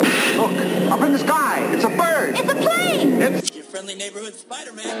in the sky. It's a bird. It's a plane. It's your friendly neighborhood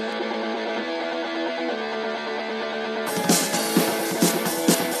Spider-Man.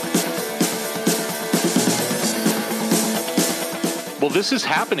 Well, this is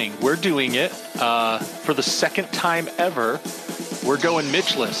happening. We're doing it for the second time ever. We're going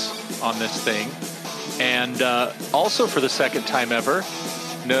Mitchless on this thing. And also for the second time ever,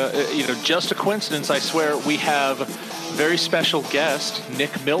 just a coincidence, I swear, we have very special guest,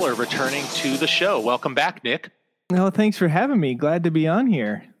 Nick Miller, returning to the show. Welcome back, Nick. Oh, thanks for having me. Glad to be on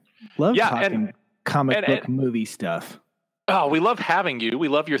here. Love talking comic book movie stuff. Oh, we love having you. We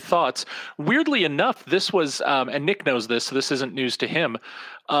love your thoughts. Weirdly enough, this was, and Nick knows this, so this isn't news to him,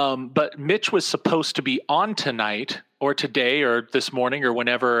 but Mitch was supposed to be on tonight or today or this morning or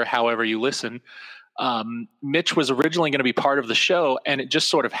whenever, however you listen. Mitch was originally going to be part of the show, and it just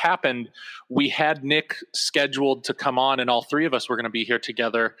sort of happened. We had Nick scheduled to come on, and all three of us were going to be here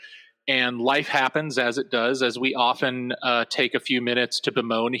together. And life happens as it does, as we often take a few minutes to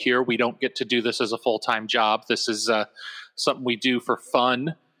bemoan here. We don't get to do this as a full-time job. This is something we do for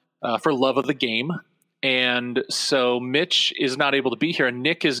fun, for love of the game. And so Mitch is not able to be here, and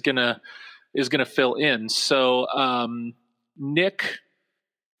Nick is gonna fill in. So Nick,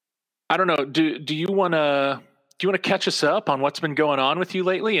 I don't know. Do you want to catch us up on what's been going on with you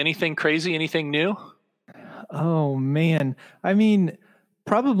lately? Anything crazy? Anything new? Oh man, I mean,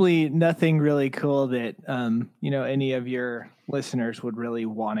 probably nothing really cool that any of your listeners would really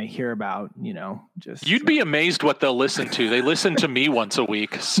want to hear about. Just you'd be amazed what they'll listen to. They listen to me once a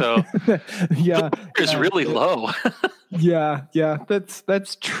week, so yeah, the bar is really low. yeah,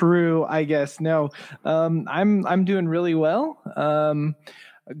 that's true. I guess no, I'm doing really well.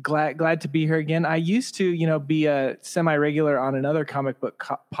 Glad to be here again. I used to, be a semi-regular on another comic book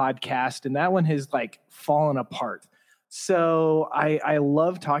podcast, and that one has fallen apart. So I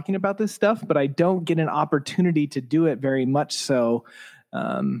love talking about this stuff, but I don't get an opportunity to do it very much so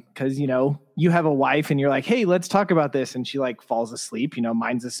because, you have a wife and you're like, hey, let's talk about this. And she falls asleep,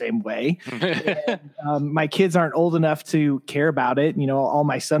 mine's the same way. And, my kids aren't old enough to care about it. All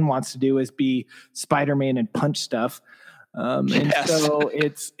my son wants to do is be Spider-Man and punch stuff. And so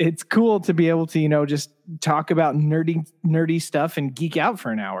it's cool to be able to, just talk about nerdy stuff and geek out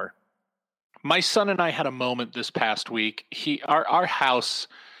for an hour. My son and I had a moment this past week. Our house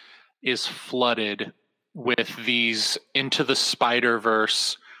is flooded with these Into the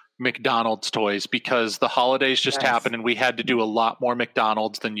Spider-Verse McDonald's toys because the holidays just happened and we had to do a lot more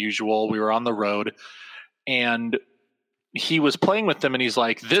McDonald's than usual. We were on the road and he was playing with them and he's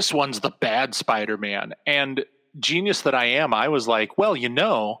like, this one's the bad Spider-Man. And genius that I am, I was like, well,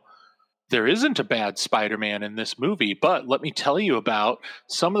 there isn't a bad Spider-Man in this movie, but let me tell you about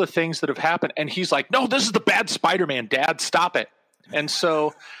some of the things that have happened. And he's like, no, this is the bad Spider-Man, Dad, stop it. And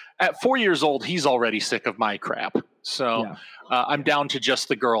so at 4 years old, he's already sick of my crap. So I'm down to just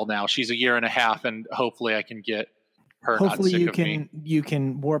the girl now. She's 1.5 years, and hopefully I can get her not sick of me. You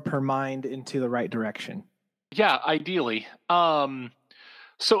can warp her mind into the right direction. Yeah, ideally.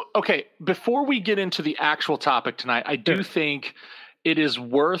 So, okay, before we get into the actual topic tonight, I do think it is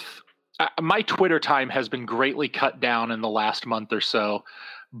worth my Twitter time has been greatly cut down in the last month or so,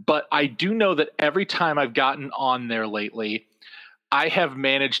 but I do know that every time I've gotten on there lately, I have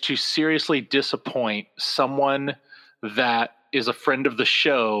managed to seriously disappoint someone that is a friend of the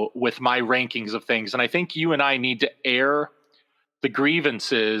show with my rankings of things. And I think you and I need to air the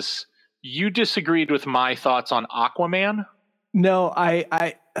grievances. You disagreed with my thoughts on Aquaman. No,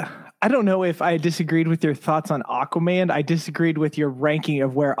 I don't know if I disagreed with your thoughts on Aquaman. I disagreed with your ranking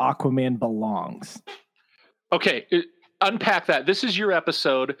of where Aquaman belongs. Okay, unpack that. This is your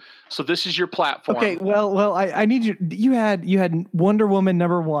episode, so this is your platform. Okay, well, I need you. You had Wonder Woman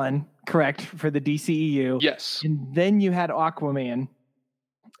 #1, correct, for the DCEU. Yes, and then you had Aquaman,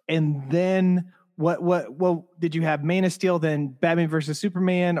 and then what did you have? Man of Steel, then Batman versus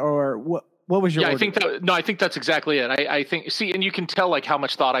Superman, or what? What was your order? I think that's exactly it. I think, and you can tell how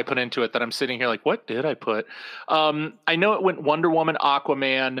much thought I put into it that I'm sitting here what did I put? I know it went Wonder Woman,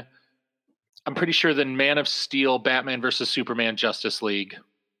 Aquaman. I'm pretty sure then Man of Steel, Batman versus Superman, Justice League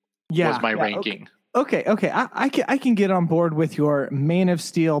was my ranking. Okay. I can get on board with your Man of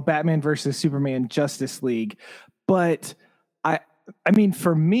Steel, Batman versus Superman, Justice League. But I mean,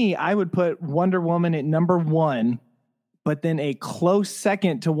 for me, I would put Wonder Woman at #1. But then a close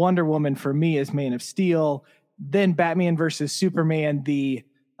second to Wonder Woman for me is Man of Steel, then Batman versus Superman, the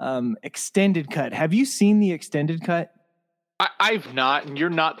extended cut. Have you seen the extended cut? I've not, and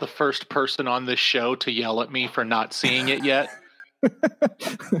you're not the first person on this show to yell at me for not seeing it yet.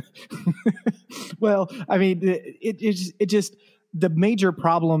 Well, I mean, it just the major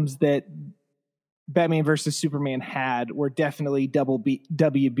problems that Batman versus Superman had were definitely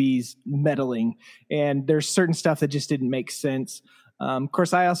WB's meddling, and there's certain stuff that just didn't make sense. Of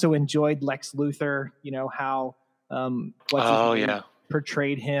course, I also enjoyed Lex Luthor. You know how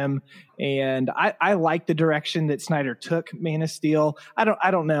portrayed him, and I like the direction that Snyder took Man of Steel. I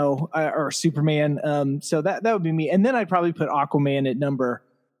don't know or Superman. So that would be me, and then I'd probably put Aquaman at number,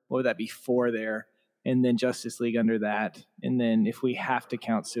 what would that be, 4 there, and then Justice League under that, and then if we have to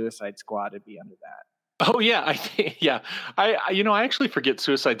count Suicide Squad, it'd be under that. Oh yeah, I actually forget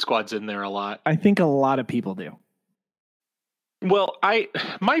Suicide Squad's in there a lot. I think a lot of people do. Well,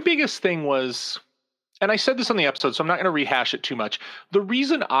 my biggest thing was, and I said this on the episode, so I'm not going to rehash it too much. The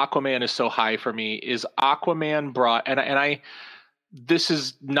reason Aquaman is so high for me is Aquaman brought, this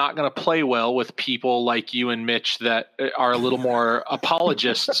is not going to play well with people like you and Mitch that are a little more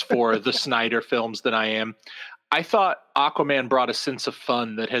apologists for the Snyder films than I am. I thought Aquaman brought a sense of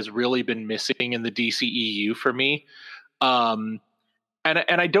fun that has really been missing in the DCEU for me. And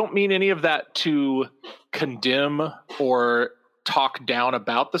I don't mean any of that to condemn or talk down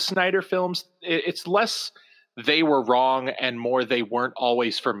about the Snyder films. It's less they were wrong and more they weren't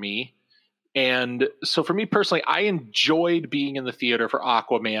always for me. And so for me personally, I enjoyed being in the theater for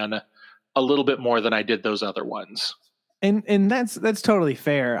Aquaman a little bit more than I did those other ones. And that's totally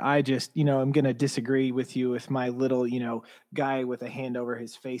fair. I just, I'm going to disagree with you with my little, guy with a hand over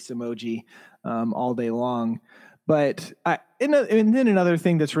his face emoji all day long. But and then another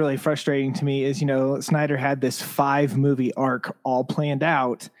thing that's really frustrating to me is, Snyder had this 5-movie arc all planned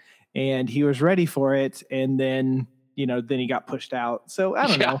out and he was ready for it. And then, then he got pushed out. So I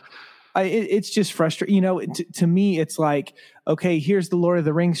don't know. It's just frustrating. To me, it's like, okay, here's the Lord of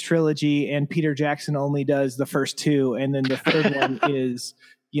the Rings trilogy and Peter Jackson only does the first 2. And then the third one is,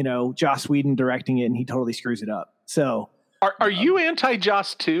 Joss Whedon directing it and he totally screws it up. So are you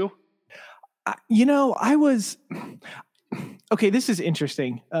anti-Joss too? I was, okay, this is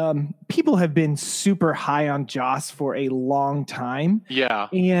interesting. People have been super high on Joss for a long time. Yeah.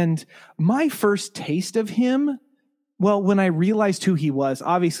 And my first taste of him, well, when I realized who he was,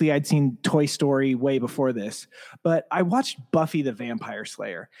 obviously I'd seen Toy Story way before this, but I watched Buffy the Vampire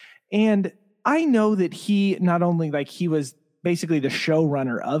Slayer. And I know that he not only he was basically the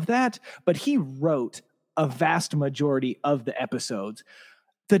showrunner of that, but he wrote a vast majority of the episodes.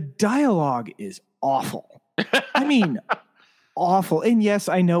 The dialogue is awful. I mean, awful. And yes,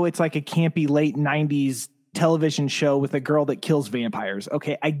 I know it's like a campy late 90s television show with a girl that kills vampires.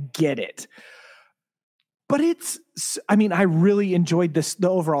 Okay, I get it. But I really enjoyed the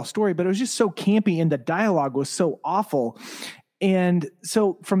overall story, but it was just so campy and the dialogue was so awful. And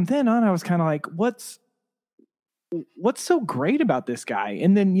so from then on, I was kind of like, what's so great about this guy?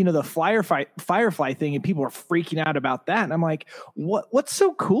 And then, the Firefly thing, and people were freaking out about that. And I'm like, what's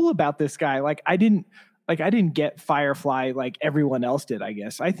so cool about this guy? I didn't get Firefly like everyone else did, I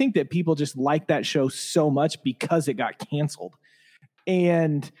guess. I think that people just like that show so much because it got canceled.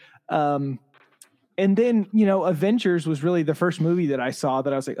 And then, Avengers was really the first movie that I saw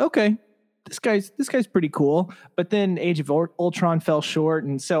that I was like, okay, this guy's pretty cool. But then Age of Ultron fell short.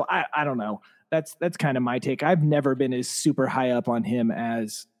 And so I don't know. That's kind of my take. I've never been as super high up on him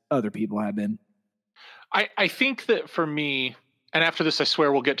as other people have been. I think that for me, and after this, I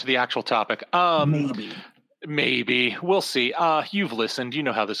swear we'll get to the actual topic. Maybe we'll see. You've listened, you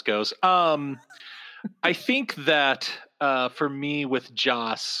know how this goes. I think that for me with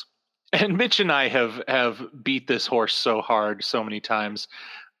Joss, and Mitch and I have beat this horse so hard so many times.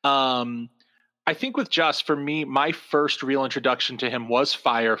 I think with Joss, for me, my first real introduction to him was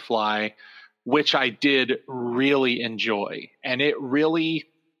Firefly, which I did really enjoy. And it really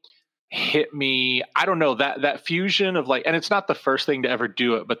hit me. I don't know, that fusion of and it's not the first thing to ever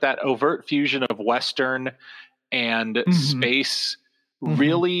do it, but that overt fusion of Western and space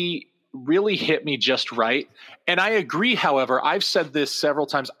really hit me just right. And I agree, however, I've said this several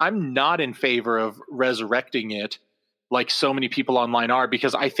times, I'm not in favor of resurrecting it like so many people online are,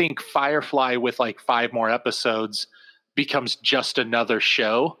 because I think Firefly with 5 more episodes becomes just another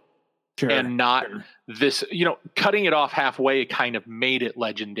show. Sure, and not this, cutting it off halfway kind of made it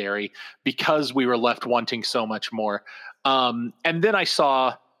legendary because we were left wanting so much more. And then I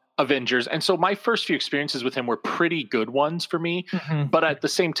saw Avengers. And so my first few experiences with him were pretty good ones for me. But at the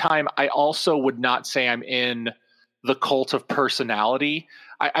same time, I also would not say I'm in the cult of personality.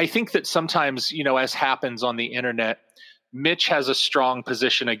 I think that sometimes, as happens on the internet, Mitch has a strong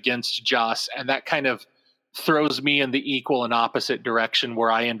position against Joss, and that kind of throws me in the equal and opposite direction where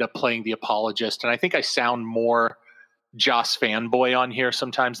I end up playing the apologist. And I think I sound more Joss fanboy on here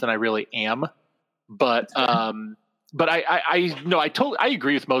sometimes than I really am. But but I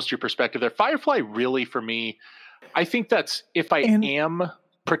agree with most of your perspective there. Firefly really, for me, I think that's, if I am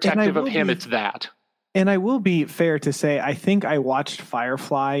protective of him, it's that. And I will be fair to say, I think I watched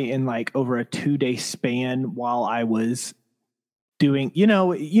Firefly in like over a 2-day span while I was doing,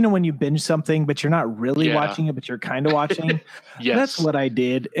 when you binge something, but you're not really watching it, but you're kind of watching. Yes. That's what I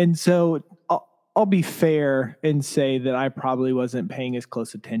did. And so I'll be fair and say that I probably wasn't paying as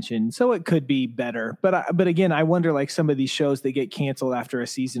close attention. So it could be better. But again, I wonder, like, some of these shows that get canceled after a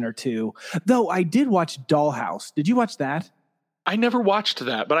season or two. Though I did watch Dollhouse. Did you watch that? I never watched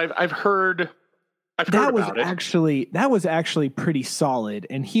that, but I've heard that was about it. That was actually pretty solid,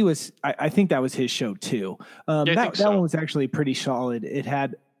 and I think that was his show too. That one was actually pretty solid. It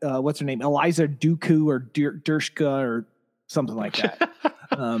had what's her name, Eliza Duku or Dershka or something like that.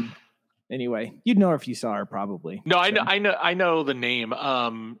 Anyway, you'd know her if you saw her, probably. No, so. I know the name.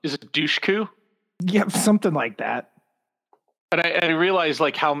 Is it Dushku? Yeah, something like that. And I realized,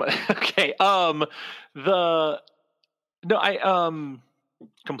 like, how much. Okay, I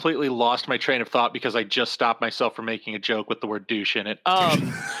completely lost my train of thought because I just stopped myself from making a joke with the word douche in it.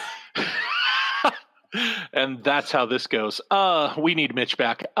 And that's how this goes. We need Mitch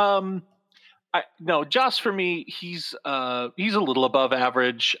back. No, Joss, for me, he's a little above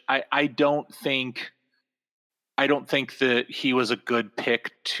average. I don't think that he was a good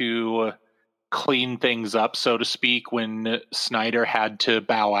pick to clean things up, so to speak, when Snyder had to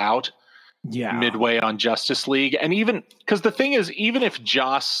bow out. Yeah. Midway on Justice League. And even because the thing is, even if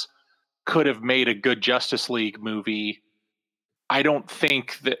Joss could have made a good Justice League movie, I don't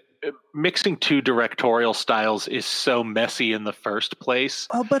think that mixing two directorial styles is so messy in the first place.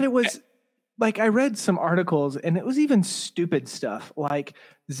 Oh, but it was like, I read some articles and it was even stupid stuff. Like,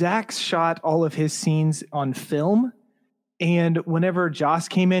 Zack shot all of his scenes on film, and whenever Joss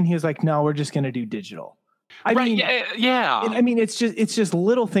came in, he was like, no, we're just going to do digital. I mean, it's just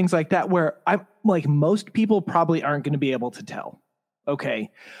little things like that where I'm like, most people probably aren't going to be able to tell.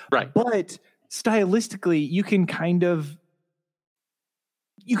 Okay. Right. But stylistically, you can kind of,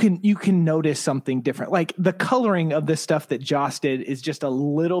 you can notice something different. Like, the coloring of the stuff that Joss did is just a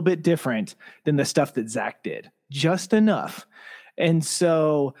little bit different than the stuff that Zack did, just enough. And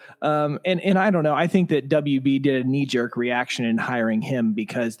so, and I don't know, I think that WB did a knee-jerk reaction in hiring him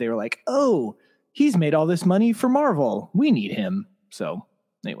because they were like, oh, he's made all this money for Marvel, we need him. So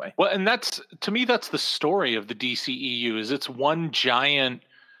anyway. Well, and to me, that's the story of the DCEU, is it's one giant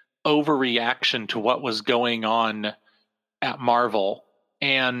overreaction to what was going on at Marvel.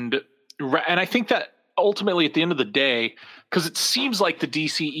 And I think that ultimately, at the end of the day, because it seems like the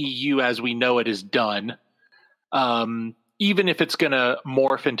DCEU as we know it is done, even if it's going to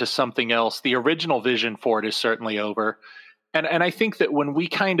morph into something else, the original vision for it is certainly over. And I think that when we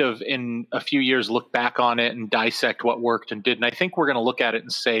kind of, in a few years, look back on it and dissect what worked and didn't, I think we're going to look at it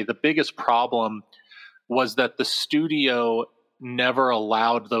and say the biggest problem was that the studio never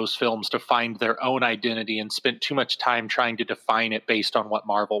allowed those films to find their own identity and spent too much time trying to define it based on what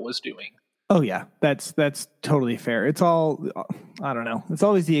Marvel was doing. Oh yeah, that's totally fair. It's all, I don't know. It's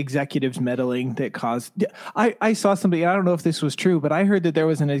always the executives meddling that caused. I saw somebody, I don't know if this was true, but I heard that there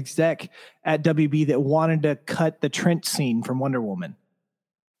was an exec at WB that wanted to cut the Trent scene from Wonder Woman.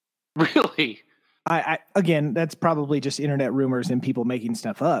 Really? I again, that's probably just internet rumors and people making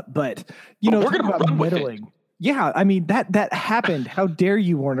stuff up. But we're going to run meddling. With it. Yeah, I mean that happened. How dare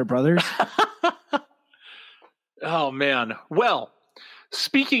you, Warner Brothers? Oh man. Well.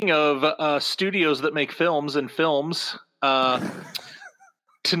 Speaking of studios that make films and films,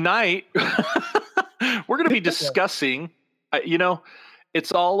 tonight we're going to be discussing,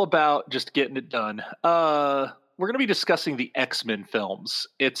 it's all about just getting it done. We're going to be discussing the X-Men films.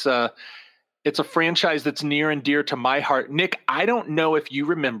 It's a franchise that's near and dear to my heart. Nick, I don't know if you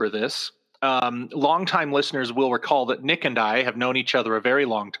remember this. Longtime listeners will recall that Nick and I have known each other a very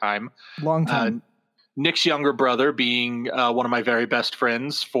long time. Long time. Nick's younger brother being one of my very best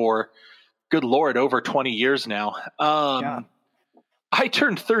friends for, good Lord, over 20 years now. I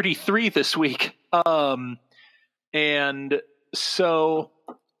turned 33 this week. And so,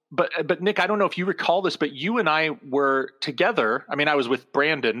 but Nick, I don't know if you recall this, but you and I were together. I mean, I was with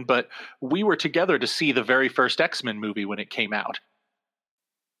Brandon, but we were together to see the very first X-Men movie when it came out.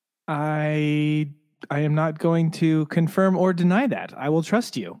 I am not going to confirm or deny that. I will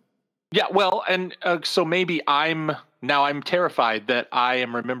trust you. Yeah, well, and so maybe I'm terrified that I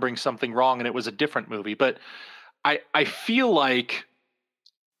am remembering something wrong and it was a different movie. But I feel like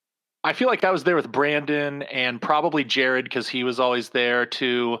I was there with Brandon and probably Jared, because he was always there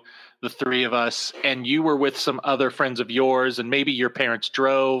too, the three of us, and you were with some other friends of yours, and maybe your parents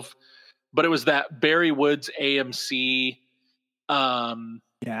drove. but it was that Barry Woods AMC.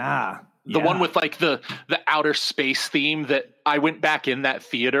 The one with like the outer space theme that I went back in that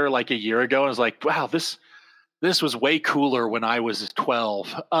theater like a year ago and was like, wow, this was way cooler when I was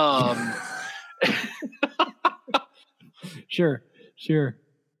 12. Sure.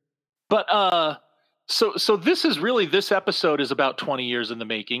 But so this episode is about 20 years in the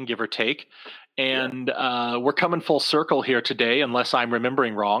making, give or take. And we're coming full circle here today, unless I'm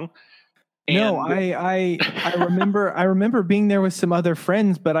remembering wrong. No, I remember being there with some other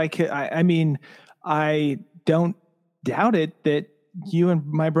friends, but I mean, I don't doubt it that you and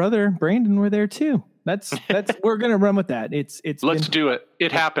my brother Brandon were there too. That's we're gonna run with that. Let's do it.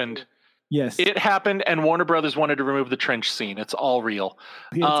 It happened. Yes, it happened, and Warner Brothers wanted to remove the trench scene. It's all real.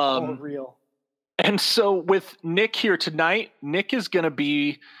 It's all real. And so with Nick here tonight, Nick is going to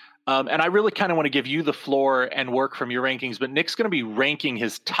be, and I really kind of want to give you the floor and work from your rankings, but Nick's going to be ranking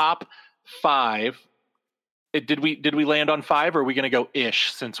his top 5. Did we land on 5, or are we going to go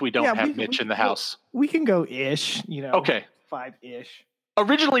ish since we don't have Mitch in the house? We can go ish, Okay. 5-ish.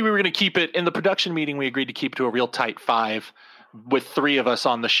 Originally, we were going to keep it in the production meeting. We agreed to keep to a real tight 5 with 3 of us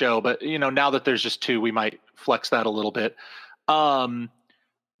on the show. But, now that there's just 2, we might flex that a little bit.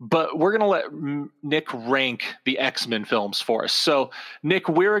 But we're going to let Nick rank the X-Men films for us. So, Nick,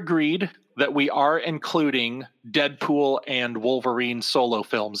 we're agreed that we are including Deadpool and Wolverine solo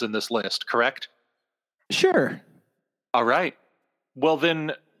films in this list, correct? Sure. All right. Well,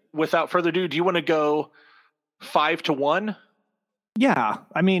 then, without further ado, do you want to go 5-1? Yeah.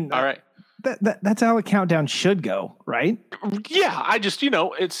 I mean, all right. That's how a countdown should go, right? Yeah. I just,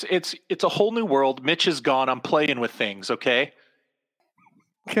 it's a whole new world. Mitch is gone. I'm playing with things. Okay.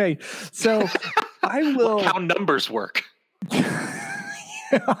 Okay. So I will. Look how numbers work.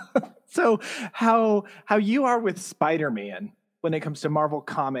 So how you are with Spider-Man when it comes to Marvel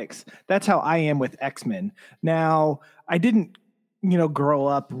Comics, that's how I am with X-Men. Now, I didn't, grow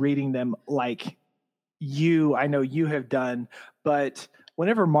up reading them like I know you have done, but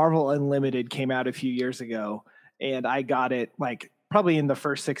whenever Marvel Unlimited came out a few years ago, and I got it like probably in the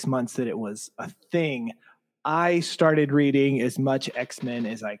first 6 months that it was a thing, I started reading as much X-Men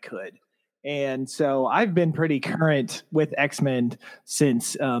as I could. And so I've been pretty current with X-Men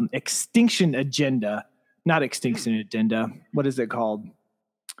since Extinction Agenda. Not Extinction Agenda. What is it called?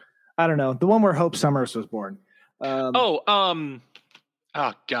 I don't know. The one where Hope Summers was born.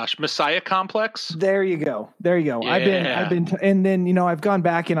 Oh gosh, Messiah Complex. There you go. Yeah. I've been, and then I've gone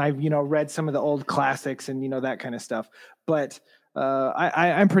back and I've read some of the old classics and that kind of stuff. But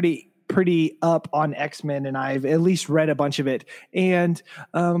I'm pretty up on X-Men, and I've at least read a bunch of it. And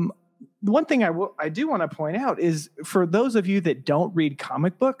one thing I do want to point out is, for those of you that don't read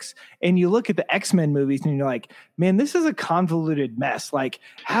comic books and you look at the X-Men movies and you're like, man, this is a convoluted mess. Like,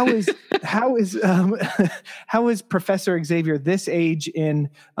 how is Professor Xavier this age in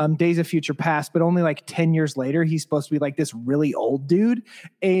Days of Future Past, but only like 10 years later he's supposed to be like this really old dude?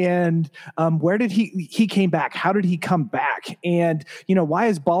 And where did he came back? How did he come back? And why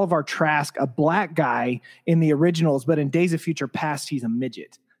is Bolivar Trask a black guy in the originals, but in Days of Future Past he's a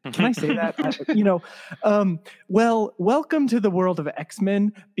midget? Can I say that? Well, welcome to the world of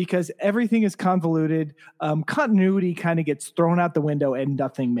X-Men, because everything is convoluted. Continuity kind of gets thrown out the window and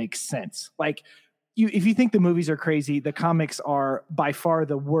nothing makes sense. Like, if you think the movies are crazy, the comics are by far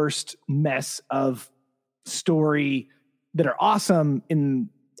the worst mess of story that are awesome in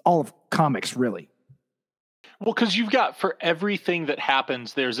all of comics, really. Well, because you've got, for everything that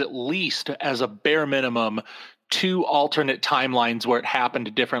happens, there's at least, as a bare minimum, 2 alternate timelines where it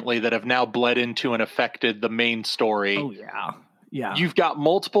happened differently that have now bled into and affected the main story. Oh, yeah. Yeah. You've got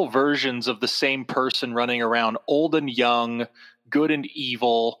multiple versions of the same person running around, old and young, good and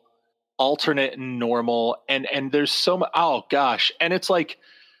evil, alternate and normal. And there's so much, oh gosh. And it's like,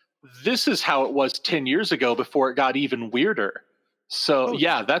 this is how it was 10 years ago before it got even weirder. So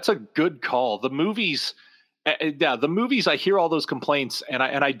yeah, that's a good call. The movies, I hear all those complaints, and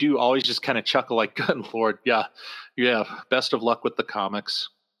I do always just kind of chuckle like, good Lord. Yeah. Best of luck with the comics.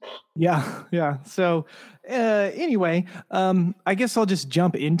 Yeah. So anyway, I guess I'll just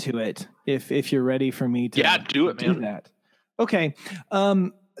jump into it if you're ready for me to. Yeah, do it, man. Do that. Okay.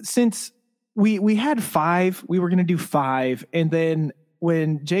 Since we had 5, we were going to do 5, and then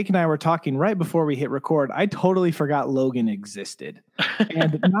when Jake and I were talking right before we hit record, I totally forgot Logan existed,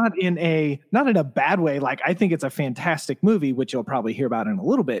 and not in a bad way. Like, I think it's a fantastic movie, which you'll probably hear about in a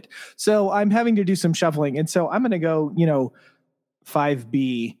little bit. So I'm having to do some shuffling. And so I'm going to go,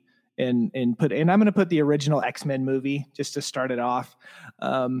 5B and I'm going to put the original X-Men movie just to start it off.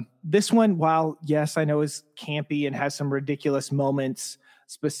 This one, while yes, I know is campy and has some ridiculous moments,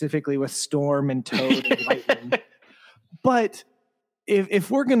 specifically with Storm and Toad and Lightning. But if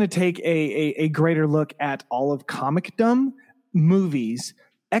we're going to take a greater look at all of comicdom movies,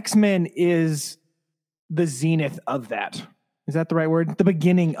 X-Men is the zenith of that. Is that the right word? The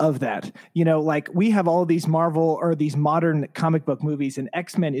beginning of that. You know, like we have all these Marvel or these modern comic book movies, and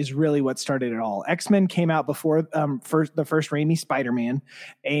X-Men is really what started it all. X-Men came out before the first Raimi Spider-Man,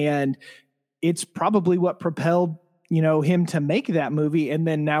 and it's probably what propelled, you know, him to make that movie. And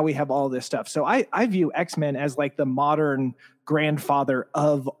then now we have all this stuff. So I view X-Men as like the modern grandfather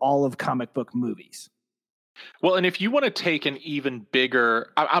of all of comic book movies. Well, and if you want to take an even bigger,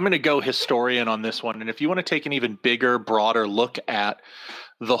 I'm going to go historian on this one. And if you want to take an even bigger, broader look at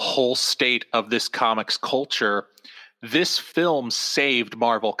the whole state of this comics culture, this film saved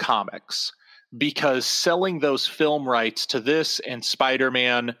Marvel Comics, because selling those film rights to this and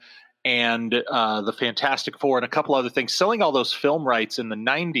Spider-Man and the Fantastic Four and a couple other things, selling all those film rights in the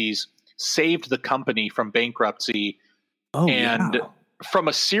 90s saved the company from bankruptcy. From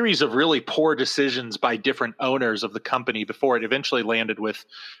a series of really poor decisions by different owners of the company before it eventually landed with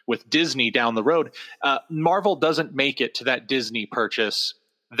Disney down the road. Marvel doesn't make it to that Disney purchase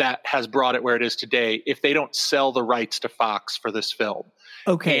that has brought it where it is today if they don't sell the rights to Fox for this film.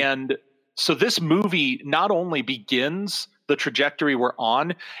 Okay. And so this movie not only begins the trajectory we're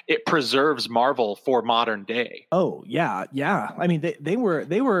on, it preserves Marvel for modern day. Oh, yeah. Yeah. I mean, they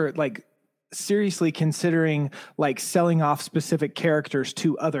were like seriously considering like selling off specific characters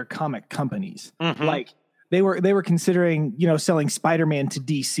to other comic companies. Mm-hmm. Like they were considering, you know, selling Spider-Man to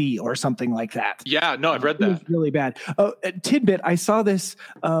DC or something like that. Yeah, no, I've read that. It was really bad. Oh, a tidbit. I saw this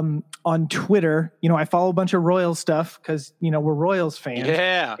on Twitter. You know, I follow a bunch of Royals stuff because, you know, we're Royals fans.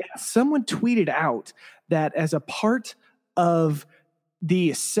 Yeah. Someone tweeted out that as a part of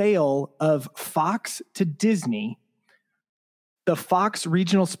the sale of Fox to Disney, the Fox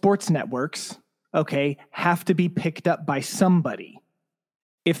regional sports networks, okay, have to be picked up by somebody.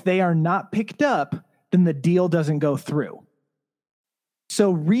 If they are not picked up, then the deal doesn't go through.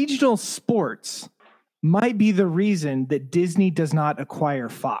 So regional sports might be the reason that Disney does not acquire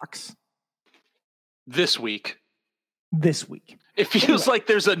Fox. This week. It feels like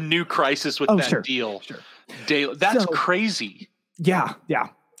there's a new crisis with that deal. Sure. That's crazy. Yeah.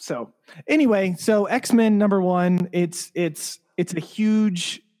 So anyway, X-Men #1, it's a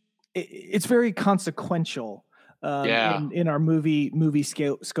huge, it's very consequential in our movie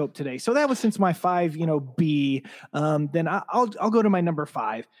scope today. So that was since my 5, you know, B. Then I'll go to my number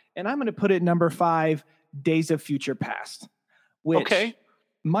 5, and I'm going to put it number 5, Days of Future Past, which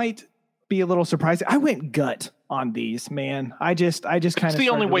might be a little surprising. I went gut on these, man. I just kind of. It's the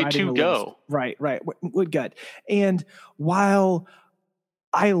only way to go. Right. Would gut. And while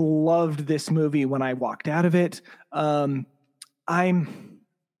I loved this movie when I walked out of it, I,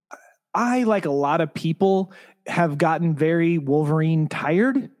 like a lot of people, have gotten very Wolverine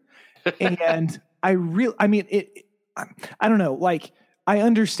tired. And I don't know, like, I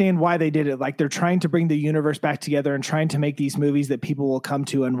understand why they did it. Like, they're trying to bring the universe back together and trying to make these movies that people will come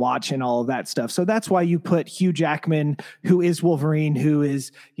to and watch and all of that stuff. So that's why you put Hugh Jackman, who is Wolverine, who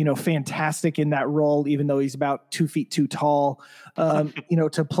is, you know, fantastic in that role, even though he's about 2 feet too tall, you know,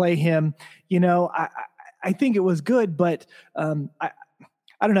 to play him. You know, I think it was good, but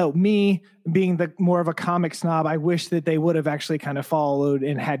I don't know, me being the more of a comic snob, I wish that they would have actually kind of followed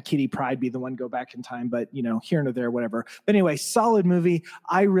and had Kitty Pryde be the one go back in time, but you know, here and there, whatever. But anyway, solid movie.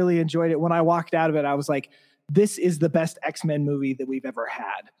 I really enjoyed it. When I walked out of it, I was like, this is the best X-Men movie that we've ever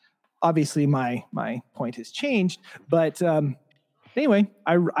had. Obviously my point has changed, but anyway,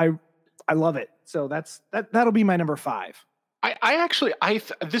 I love it. So that'll be my number 5.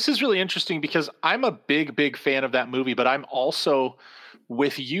 This is really interesting because I'm a big fan of that movie, but I'm also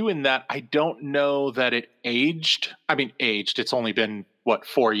with you in that I don't know that it aged. I mean, it's only been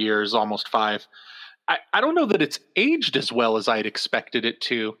 4 years, almost 5. I don't know that it's aged as well as I'd expected it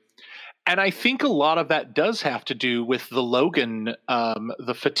to. And I think a lot of that does have to do with the Logan,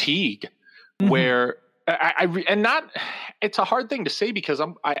 the fatigue, where it's a hard thing to say because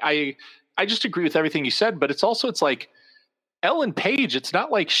I just agree with everything you said, but it's like Ellen Page, it's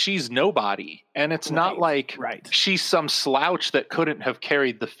not like she's nobody, and it's not like she's some slouch that couldn't have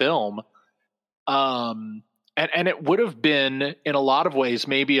carried the film. And it would have been, in a lot of ways,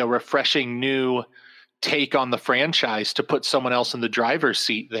 maybe a refreshing new take on the franchise to put someone else in the driver's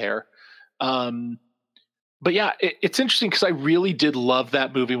seat there. But yeah, it's interesting because I really did love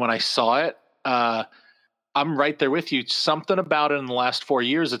that movie when I saw it. I'm right there with you. Something about it in the last 4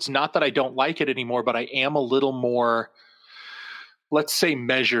 years. It's not that I don't like it anymore, but I am a little more, let's say,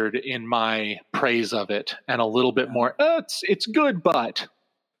 measured in my praise of it, and a little bit more, it's good, but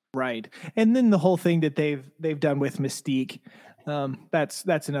Right. And then the whole thing that they've done with Mystique,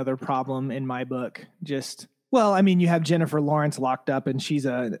 that's another problem in my book. Just, well, I mean, you have Jennifer Lawrence locked up and she's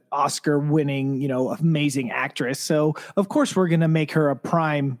an Oscar winning, amazing actress. So of course we're going to make her a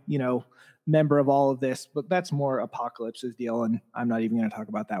prime, member of all of this, but that's more Apocalypse's deal. And I'm not even going to talk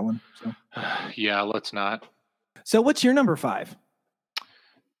about that one. So yeah, let's not. So what's your number 5?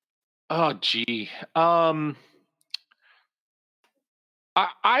 Oh, gee. I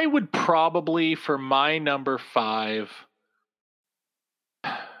would probably, for my number 5,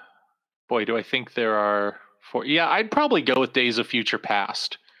 boy, do I think there are 4. Yeah, I'd probably go with Days of Future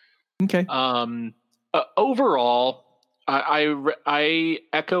Past. Okay. Overall, I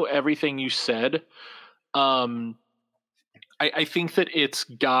echo everything you said. I think that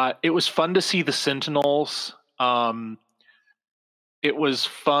it was fun to see the Sentinels. It was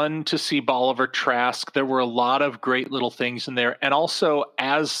fun to see Bolivar Trask. There were a lot of great little things in there. And also,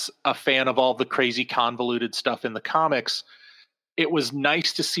 as a fan of all the crazy convoluted stuff in the comics, it was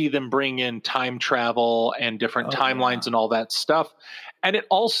nice to see them bring in time travel and different timelines and all that stuff. And it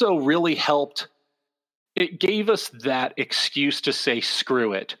also really helped. It gave us that excuse to say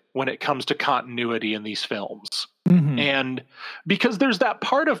screw it when it comes to continuity in these films. Mm-hmm. And because there's that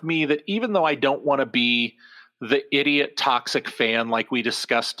part of me that, even though I don't want to be the idiot toxic fan like we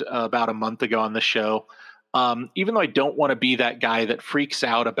discussed about a month ago on the show, even though I don't want to be that guy that freaks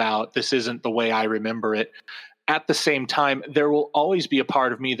out about this isn't the way I remember it, at the same time, there will always be a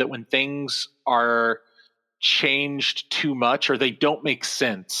part of me that when things are changed too much or they don't make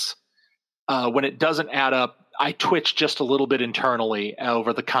sense, when it doesn't add up, I twitch just a little bit internally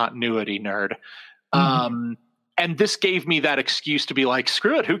over the continuity nerd. Mm-hmm. And this gave me that excuse to be like,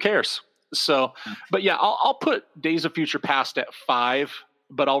 screw it, who cares? So, but yeah, I'll put Days of Future Past at 5,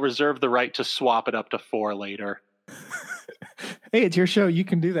 but I'll reserve the right to swap it up to 4 later. Hey, it's your show. You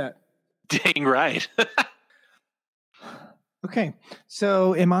can do that. Dang right. Okay.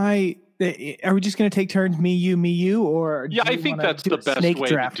 So are we just going to take turns, me, you, or yeah, I think that's the best way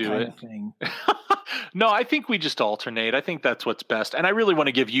to do it. No, I think we just alternate. I think that's what's best. And I really want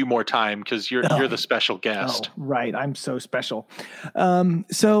to give you more time because you're the special guest. Oh, right. I'm so special.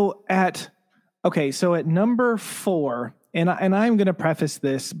 So at number 4, and I'm going to preface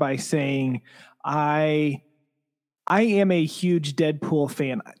this by saying I am a huge Deadpool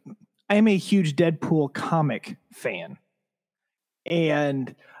fan. I am a huge Deadpool comic fan.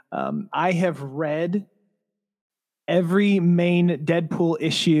 And I have read every main Deadpool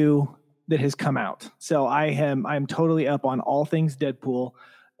issue that has come out. So I'm totally up on all things Deadpool,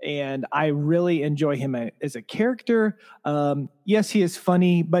 and I really enjoy him as a character. Yes, he is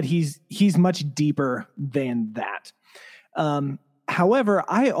funny, but he's much deeper than that. However,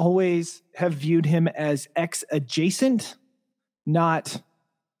 I always have viewed him as X adjacent, not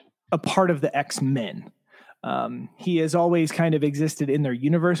a part of the X-Men. He has always kind of existed in their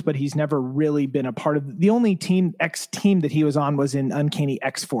universe, but he's never really been a part of the only X team that he was on was in Uncanny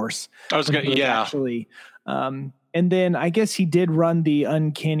X-Force. Actually. And then I guess he did run the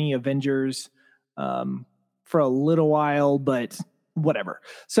Uncanny Avengers, for a little while, but whatever.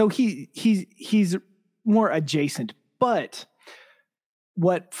 So he's more adjacent, but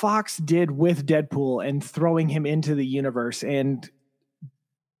what Fox did with Deadpool and throwing him into the universe and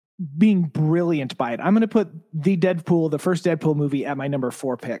being brilliant by it. I'm going to put the first Deadpool movie at my number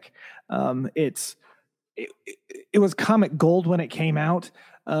 4 pick. It was comic gold when it came out.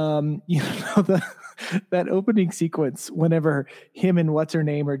 That opening sequence whenever him and what's her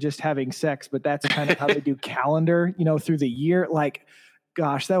name are just having sex, but that's kind of how they do calendar, through the year. Like,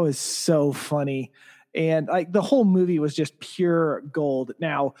 gosh, that was so funny. And like the whole movie was just pure gold.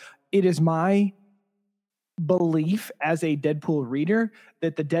 Now, it is my belief as a Deadpool reader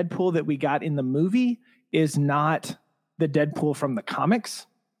that the Deadpool that we got in the movie is not the Deadpool from the comics.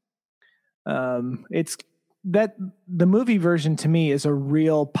 It's that the movie version to me is a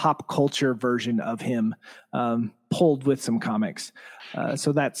real pop culture version of him, pulled with some comics.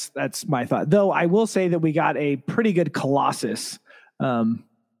 So that's my thought. Though I will say that we got a pretty good Colossus out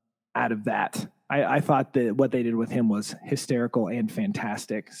of that. I thought that what they did with him was hysterical and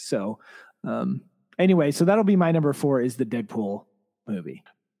fantastic. So anyway, so that'll be my number 4 is the Deadpool movie.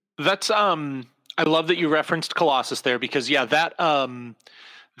 That's I love that you referenced Colossus there because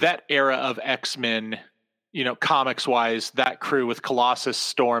that era of X-Men, comics wise, that crew with Colossus,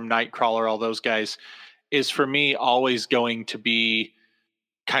 Storm, Nightcrawler, all those guys is for me always going to be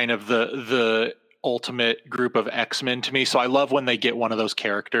kind of the ultimate group of X-Men to me. So I love when they get one of those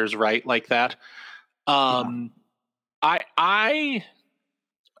characters right like that. I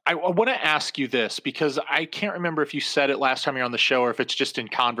I want to ask you this because I can't remember if you said it last time you're on the show or if it's just in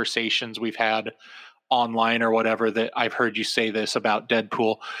conversations we've had online or whatever that I've heard you say this about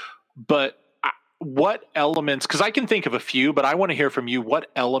Deadpool. But what elements, because I can think of a few, but I want to hear from you,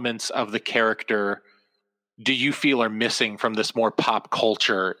 what elements of the character do you feel are missing from this more pop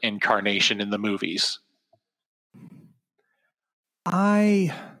culture incarnation in the movies?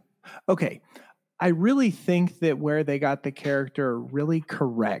 Okay. I really think that where they got the character really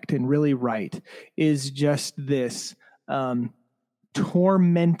correct and really right is just this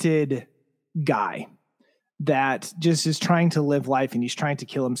tormented guy that just is trying to live life, and he's trying to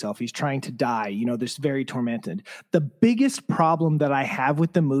kill himself. He's trying to die, this very tormented. The biggest problem that I have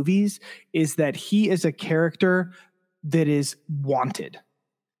with the movies is that he is a character that is wanted.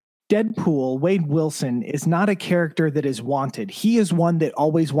 Deadpool, Wade Wilson, is not a character that is wanted. He is one that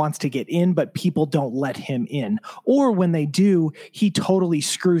always wants to get in, but people don't let him in. Or when they do, he totally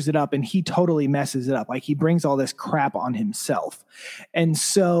screws it up and he totally messes it up. Like, he brings all this crap on himself. And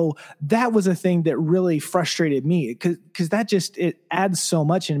so that was a thing that really frustrated me because it adds so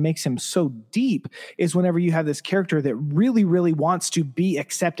much and makes him so deep, is whenever you have this character that really, really wants to be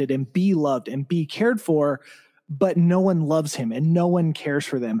accepted and be loved and be cared for, but no one loves him and no one cares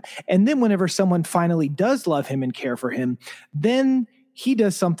for them. And then whenever someone finally does love him and care for him, then he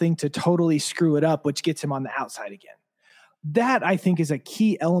does something to totally screw it up, which gets him on the outside again. That, I think, is a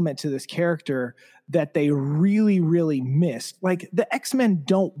key element to this character that they really, really missed. Like, the X-Men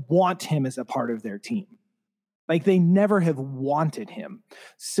don't want him as a part of their team. Like, they never have wanted him.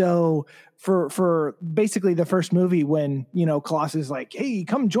 So for basically the first movie, when, Colossus is like, hey,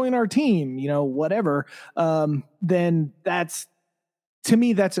 come join our team, whatever, then that's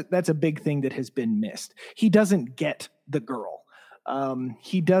a big thing that has been missed. He doesn't get the girl.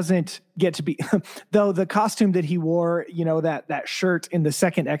 He doesn't get to be, though the costume that he wore, that shirt in the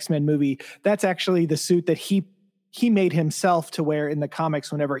second X-Men movie, that's actually the suit that he made himself to wear in the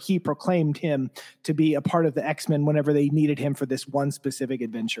comics whenever he proclaimed him to be a part of the X-Men whenever they needed him for this one specific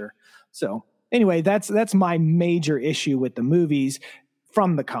adventure. So anyway, that's my major issue with the movies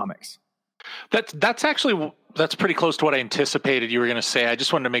from the comics. That's pretty close to what I anticipated you were going to say. I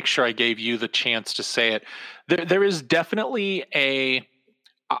just wanted to make sure I gave you the chance to say it. There is definitely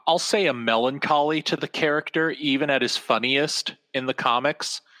I'll say a melancholy to the character, even at his funniest in the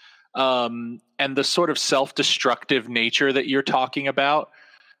comics. And the sort of self-destructive nature that you're talking about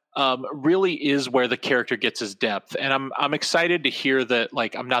really is where the character gets his depth. And I'm excited to hear that,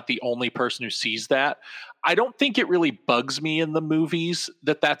 like, I'm not the only person who sees that. I don't think it really bugs me in the movies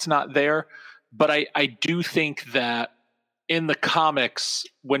that that's not there, but I do think that in the comics,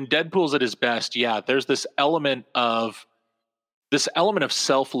 when Deadpool's at his best, there's this element of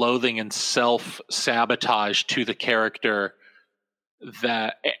self-loathing and self-sabotage to the character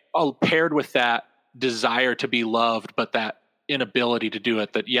that, paired with that desire to be loved, but that inability to do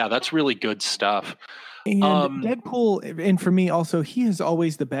it, that's really good stuff. And Deadpool, and for me also, he is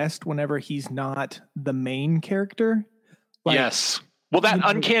always the best whenever he's not the main character. Yes. Well, that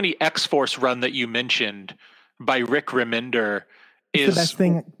Uncanny X-Force run that you mentioned by Rick Remender is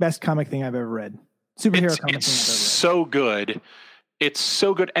the best comic thing I've ever read. Superhero comic thing I've ever read. It's so good. It's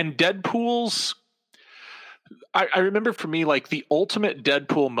so good. And Deadpool's, I remember for me, like, the ultimate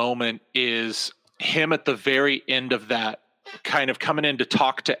Deadpool moment is him at the very end of that, kind of coming in to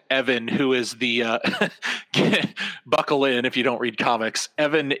talk to Evan, who is the buckle in if you don't read comics.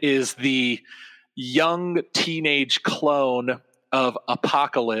 Evan is the young teenage clone of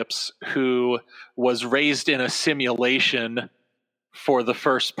Apocalypse, who was raised in a simulation for the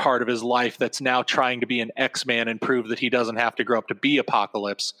first part of his life, that's now trying to be an X-Man and prove that he doesn't have to grow up to be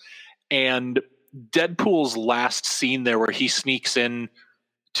Apocalypse. And Deadpool's last scene there, where he sneaks in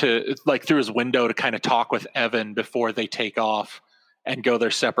to, like, through his window to kind of talk with Evan before they take off and go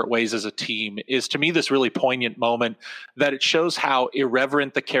their separate ways as a team, is, to me, this really poignant moment that it shows how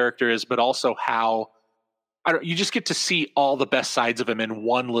irreverent the character is, but also how you just get to see all the best sides of him in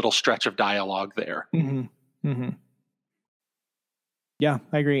one little stretch of dialogue there. Mm-hmm. Mm-hmm. Yeah,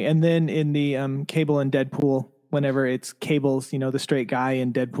 I agree. And then in the Cable and Deadpool, whenever it's Cable's, the straight guy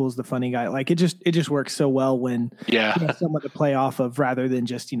and Deadpool's the funny guy, like, it just works so well when someone to play off of rather than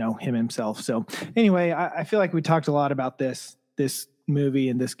just, him himself. So anyway, I feel like we talked a lot about this movie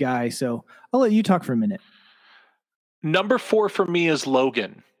and this guy. So I'll let you talk for a minute. Number 4 for me is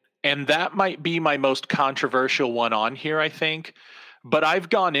Logan. And that might be my most controversial one on here, I think. But I've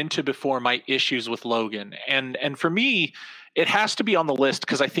gone into before my issues with Logan. And for me, it has to be on the list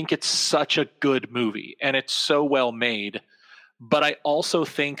because I think it's such a good movie and it's so well made. But I also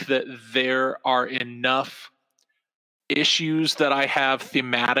think that there are enough issues that I have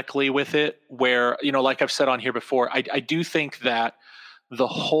thematically with it, where, like I've said on here before, I do think that the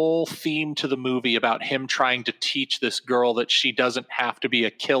whole theme to the movie about him trying to teach this girl that she doesn't have to be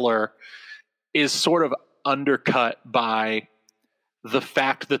a killer is sort of undercut by the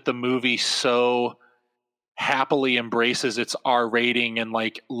fact that the movie so happily embraces its R rating and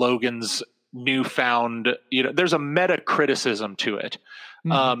like Logan's newfound, there's a meta criticism to it,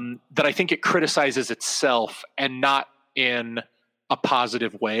 that I think it criticizes itself and not in a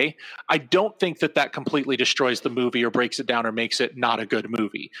positive way. I don't think that completely destroys the movie or breaks it down or makes it not a good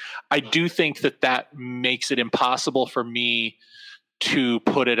movie. I do think that makes it impossible for me to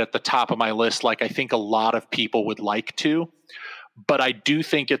put it at the top of my list like I think a lot of people would like to, but I do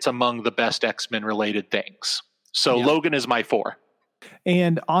think it's among the best X-Men related things. So yeah. Logan is my 4.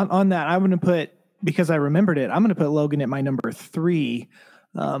 And on that, I'm going to put, because I remembered it, I'm going to put Logan at my number 3.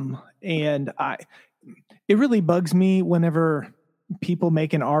 And it really bugs me whenever people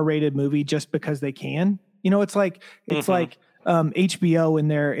make an R-rated movie just because they can. It's like HBO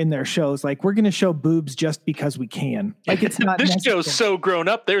in their shows, like, we're going to show boobs just because we can. Like, it's not this show's so grown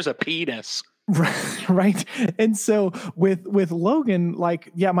up. There's a penis. Right. And so with Logan,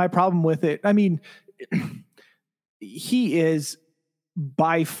 like, yeah, my problem with it, I mean, he is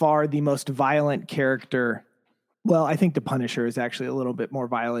by far the most violent character. Well, I think the Punisher is actually a little bit more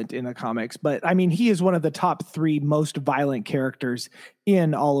violent in the comics, but I mean, he is one of the top 3 most violent characters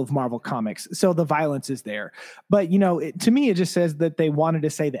in all of Marvel Comics. So the violence is there. But, to me, it just says that they wanted to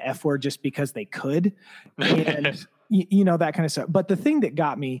say the F word just because they could. And, that kind of stuff. But the thing that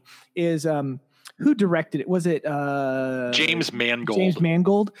got me is, who directed it? Was it James Mangold? James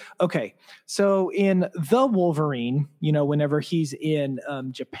Mangold. Okay. So in The Wolverine, whenever he's in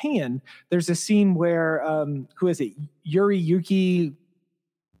Japan, there's a scene where who is it? Yuri Yuki.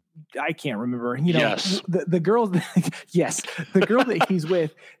 I can't remember. Yes. The girl. Yes, the girl that he's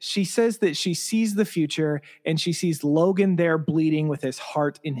with. She says that she sees the future and she sees Logan there bleeding with his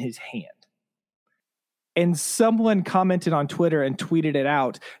heart in his hand. And someone commented on Twitter and tweeted it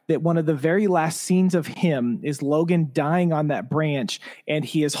out that one of the very last scenes of him is Logan dying on that branch and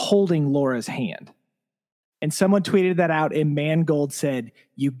he is holding Laura's hand. And someone tweeted that out and Mangold said,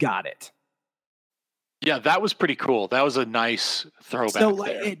 "You got it." Yeah, that was pretty cool. That was a nice throwback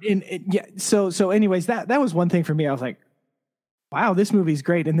there. So anyways, that was one thing for me. I was like, wow, this movie's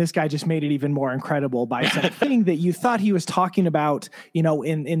great. And this guy just made it even more incredible by something that you thought he was talking about,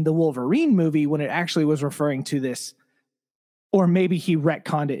 in the Wolverine movie when it actually was referring to this. Or maybe he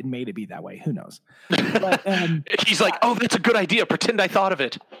retconned it and made it be that way. Who knows? But, he's like, oh, that's a good idea. Pretend I thought of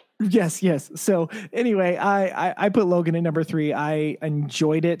it. Yes. So anyway, I put Logan at number 3. I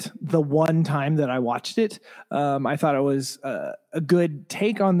enjoyed it the one time that I watched it. I thought it was a good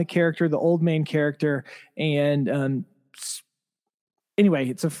take on the character, the old main character. And anyway,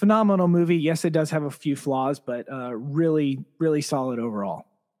 it's a phenomenal movie. Yes, it does have a few flaws, but really, really solid overall.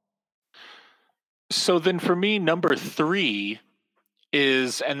 So then for me, number 3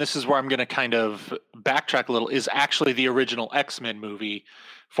 is, and this is where I'm going to kind of backtrack a little, is actually the original X-Men movie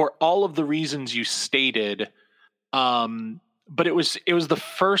for all of the reasons you stated. But it was the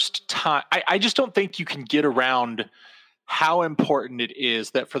first time. I just don't think you can get around how important it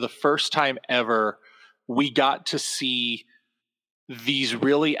is that for the first time ever, we got to see these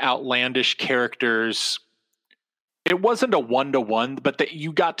really outlandish characters. It wasn't a 1-to-1, but that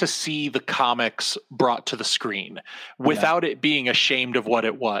you got to see the comics brought to the screen without it being ashamed of what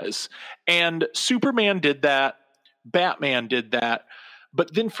it was. And Superman did that. Batman did that.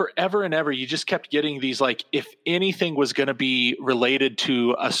 But then forever and ever, you just kept getting these, like, if anything was going to be related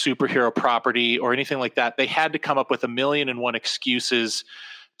to a superhero property or anything like that, they had to come up with 1,000,001 excuses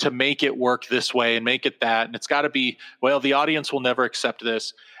to make it work this way and make it that. And it's got to be, well, the audience will never accept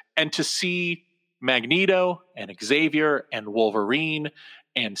this. And to see Magneto and Xavier and Wolverine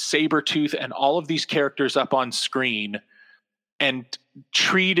and Sabretooth and all of these characters up on screen and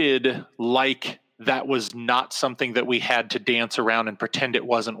treated like that was not something that we had to dance around and pretend it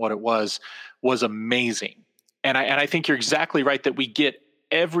wasn't what it was amazing. And I think you're exactly right that we get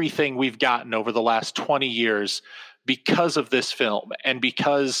everything we've gotten over the last 20 years because of this film and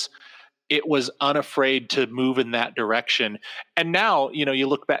because it was unafraid to move in that direction. And now, you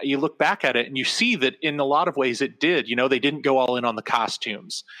look back at it and you see that in a lot of ways it did. They didn't go all in on the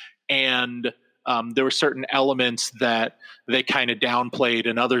costumes, and there were certain elements that they kind of downplayed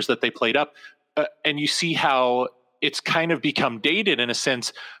and others that they played up. And you see how it's kind of become dated in a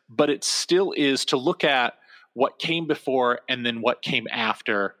sense, but it still is to look at what came before and then what came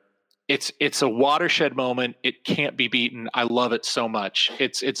after. It's a watershed moment. It can't be beaten. I love it so much.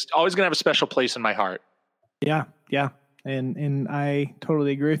 It's always going to have a special place in my heart. Yeah. And I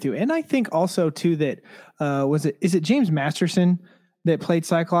totally agree with you. And I think also too that is it James Masterson that played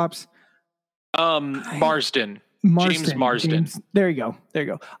Cyclops? Marsden. James Marsden. There you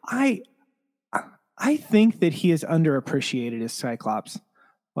go. I think that he is underappreciated as Cyclops.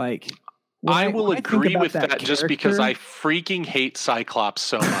 Like, I will agree with that just because I freaking hate Cyclops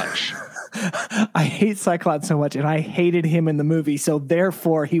so much. I hate Cyclops so much, and I hated him in the movie, so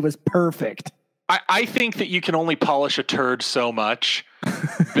therefore he was perfect. I think that you can only polish a turd so much,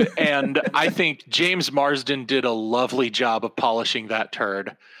 and I think James Marsden did a lovely job of polishing that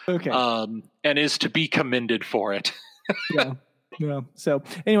turd. Okay. And is to be commended for it. Yeah. So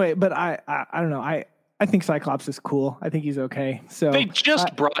anyway, but I don't know. I think Cyclops is cool. I think he's okay. So they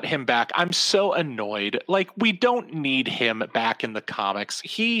just brought him back. I'm so annoyed. Like, we don't need him back in the comics.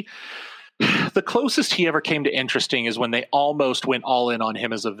 The closest he ever came to interesting is when they almost went all in on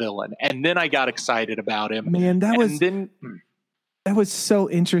him as a villain. And then I got excited about him. Man, that was so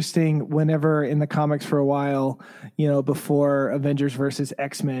interesting whenever in the comics for a while, before Avengers versus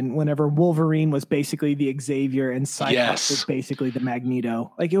X-Men, whenever Wolverine was basically the Xavier and Cyclops was basically the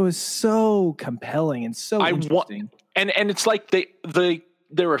Magneto. Like, it was so compelling and so interesting. And it's like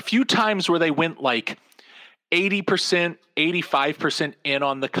there were a few times where they went like 80%, 85% in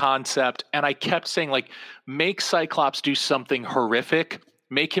on the concept. And I kept saying, like, make Cyclops do something horrific.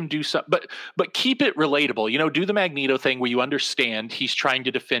 Make him do something, but keep it relatable. Do the Magneto thing where you understand he's trying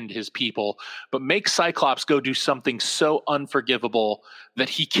to defend his people, but make Cyclops go do something so unforgivable that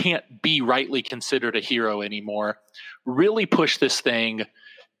he can't be rightly considered a hero anymore. Really push this thing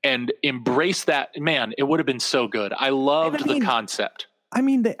and embrace that. Man, it would have been so good. I loved the concept. I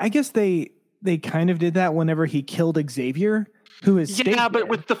mean, I guess they kind of did that whenever he killed Xavier. Who is but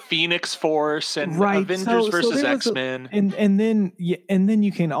with the Phoenix Force and Avengers versus X-Men, and then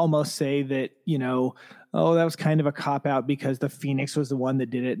you can almost say that that was kind of a cop out because the Phoenix was the one that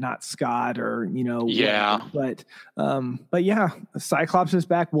did it, not Scott or whatever. But yeah, Cyclops is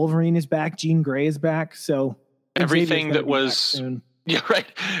back, Wolverine is back, Jean Grey is back, so everything that was and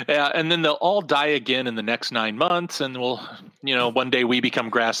then they'll all die again in the next 9 months, and we'll one day we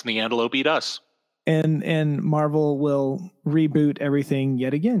become grass and the antelope eat us. And Marvel will reboot everything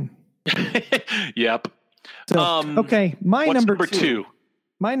yet again. Yep. So, okay, my number two.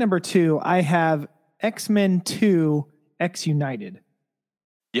 My number 2, I have X-Men 2 X United.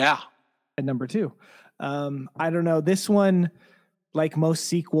 Yeah. At number 2. I don't know. This one, like most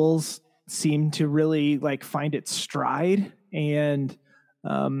sequels, seemed to really find its stride, and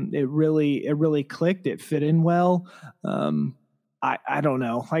it really clicked. It fit in well. I don't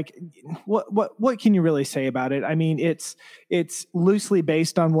know. Like, what can you really say about it? I mean, it's loosely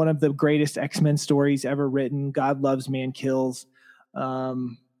based on one of the greatest X-Men stories ever written. God Loves, Man Kills. I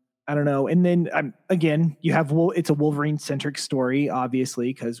don't know. And then again, you have it's a Wolverine centric story,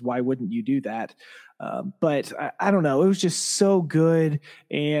 obviously, because why wouldn't you do that? But I don't know. It was just so good,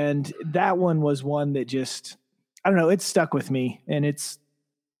 and that one was one that just I don't know. It stuck with me, and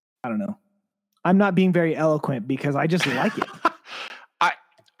I don't know. I'm not being very eloquent because I just like it.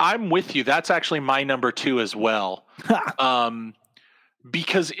 I'm with you. That's actually my number 2 as well.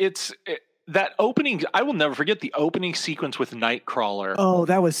 Because that opening, I will never forget the opening sequence with Nightcrawler. Oh,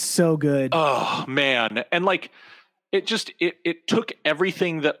 that was so good. Oh man. And it took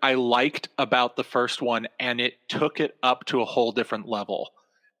everything that I liked about the first one and it took it up to a whole different level.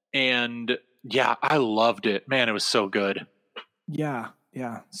 And yeah, I loved it. Man, it was so good. Yeah.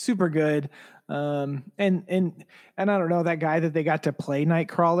 Super good. And I don't know, that guy that they got to play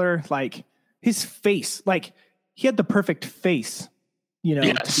Nightcrawler, like his face, like he had the perfect face, to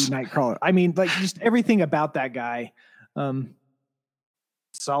be Nightcrawler. I mean, like just everything about that guy.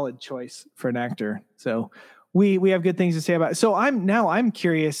 Solid choice for an actor. So we have good things to say about it. So I'm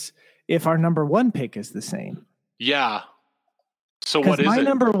curious if our number 1 pick is the same. Yeah. So what is my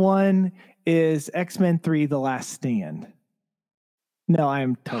number 1 is X-Men 3: The Last Stand. No,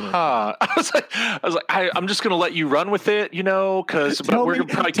 I'm totally. I was like, I'm just going to let you run with it, because we're going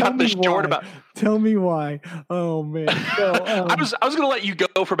to probably cut this short about. Tell me why. Oh man. So, I was going to let you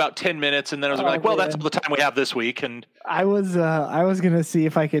go for about 10 minutes, and then I was like, well, that's all the time we have this week. And I was going to see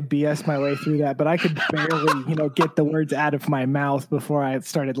if I could BS my way through that, but I could barely, get the words out of my mouth before I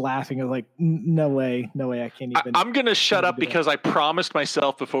started laughing. I was like, no way, I can't even. I'm going to shut up because I promised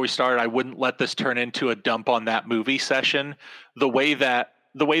myself before we started I wouldn't let this turn into a dump on that movie session. The way that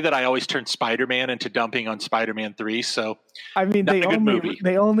I always turn Spider-Man into dumping on Spider-Man 3. So I mean,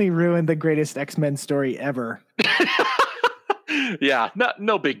 they only ruined the greatest X-Men story ever. Yeah,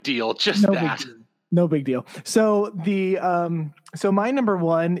 no big deal. Just that. No big deal. So my number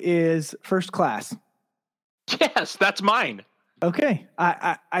 1 is First Class. Yes, that's mine. Okay.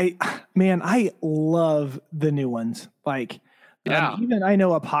 Man, I love the new ones. Like, Yeah. even I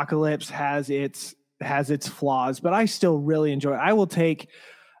know Apocalypse has its flaws, but I still really enjoy it. I will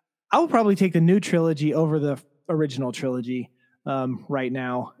probably take the new trilogy over the original trilogy right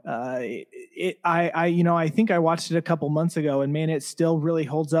now. I think I watched it a couple months ago, and man, it still really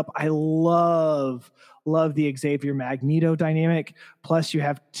holds up. I love the Xavier Magneto dynamic. Plus, you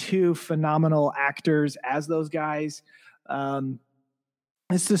have two phenomenal actors as those guys. The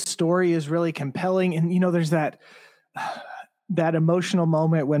story is really compelling, and there's that emotional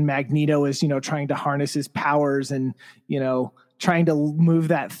moment when Magneto is trying to harness his powers and trying to move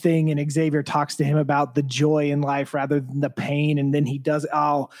that thing, and Xavier talks to him about the joy in life rather than the pain, and then he does.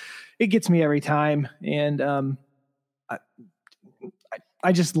 It gets me every time, and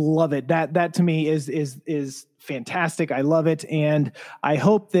I just love it. That to me is fantastic. I love it, and I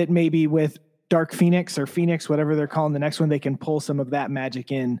hope that maybe with Dark Phoenix or Phoenix, whatever they're calling the next one, they can pull some of that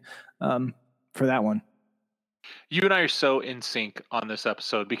magic in for that one. You and I are so in sync on this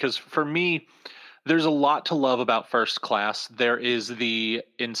episode because for me, there's a lot to love about First Class. There is the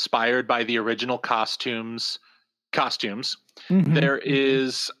inspired by the original costumes. Mm-hmm. There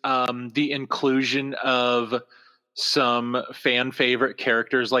is the inclusion of some fan favorite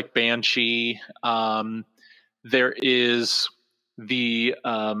characters like Banshee. There is the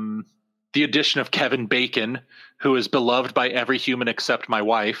addition of Kevin Bacon, who is beloved by every human except my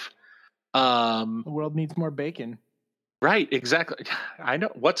wife. The world needs more bacon. Right, exactly. I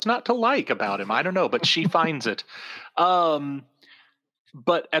know what's not to like about him. I don't know, but she finds it. But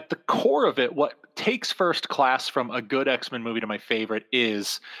at the core of it, what takes First Class from a good X-Men movie to my favorite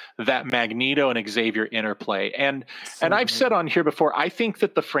is that Magneto and Xavier interplay. And I've said on here before, I think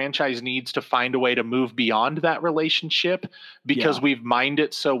that the franchise needs to find a way to move beyond that relationship because we've mined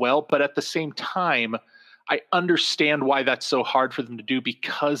it so well. But at the same time, I understand why that's so hard for them to do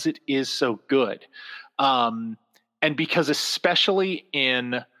because it is so good. And because especially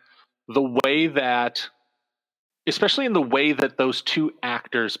in the way that those two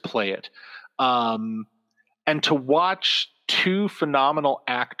actors play it, and to watch two phenomenal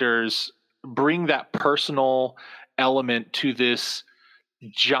actors bring that personal element to this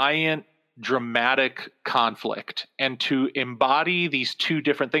giant dramatic conflict and to embody these two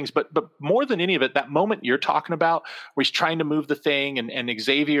different things. But more than any of it, that moment you're talking about where he's trying to move the thing and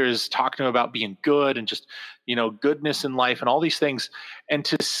Xavier is talking to him about being good and just, goodness in life and all these things. And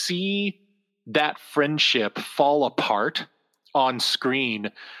to see that friendship fall apart on screen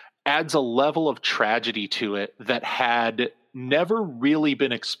adds a level of tragedy to it that had never really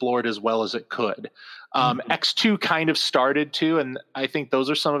been explored as well as it could. X2 kind of started to, and I think those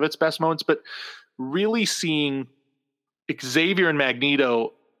are some of its best moments, but really seeing Xavier and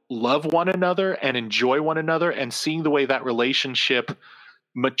Magneto love one another and enjoy one another and seeing the way that relationship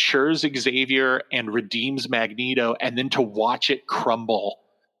matures Xavier and redeems Magneto and then to watch it crumble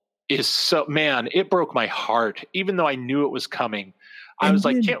is so, man, it broke my heart. Even though I knew it was coming, I was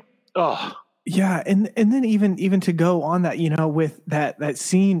like, yeah. And then even to go on that, with that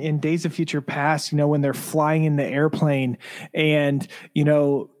scene in Days of Future Past, when they're flying in the airplane and,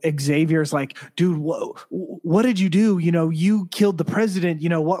 Xavier's like, dude, what did you do? You killed the president,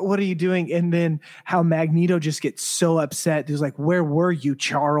 what are you doing? And then how Magneto just gets so upset. He's like, where were you,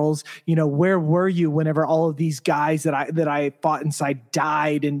 Charles? Where were you whenever all of these guys that I fought inside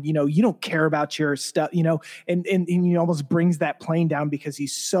died? And, you don't care about your stuff, and he almost brings that plane down because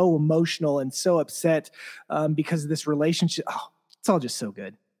he's so emotional and so upset because of this relationship. Oh, it's all just so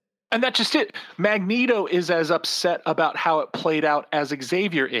good. And that's just it. Magneto is as upset about how it played out as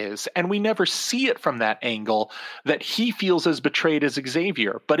Xavier is. And we never see it from that angle that he feels as betrayed as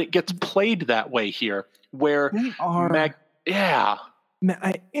Xavier. But it gets played that way here where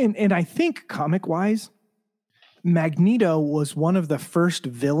And I think comic-wise, Magneto was one of the first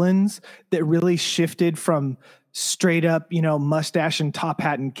villains that really shifted from straight up, mustache and top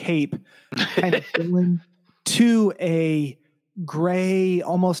hat and cape kind of villain to a gray,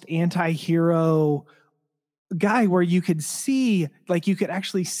 almost anti-hero guy where you could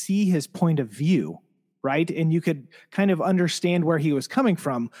actually see his point of view, right? And you could kind of understand where he was coming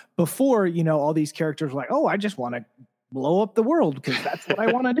from before, all these characters were like, oh, I just want to blow up the world because that's what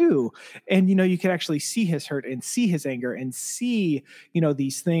I want to do. And, you could actually see his hurt and see his anger and see,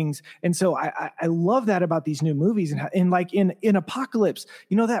 these things. And so I love that about these new movies and like in Apocalypse,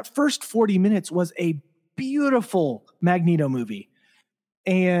 that first 40 minutes was a beautiful Magneto movie.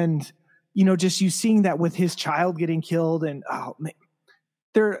 And, just you seeing that with his child getting killed and, oh man,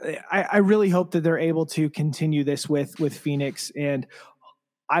 I really hope that they're able to continue this with Phoenix. And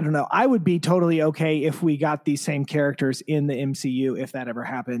I don't know. I would be totally okay if we got these same characters in the MCU if that ever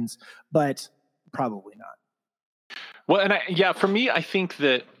happens, but probably not. Well, and for me, I think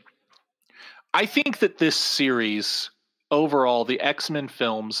that this series overall, the X-Men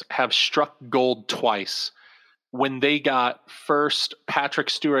films have struck gold twice when they got first Patrick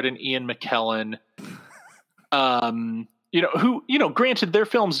Stewart and Ian McKellen. Granted, their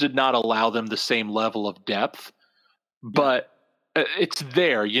films did not allow them the same level of depth, but it's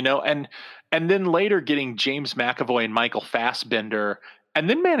there, and then later getting James McAvoy and Michael Fassbender, and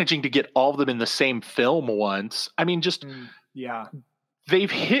then managing to get all of them in the same film once. I mean,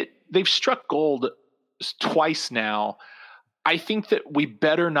 they've struck gold twice now. I think that we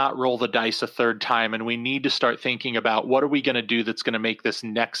better not roll the dice a third time, and we need to start thinking about what are we going to do that's going to make this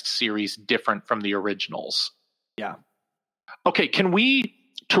next series different from the originals. Yeah. Okay,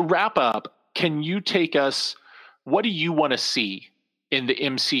 to wrap up, can you take us, what do you want to see in the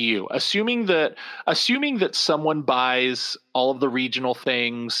MCU? Assuming that someone buys all of the regional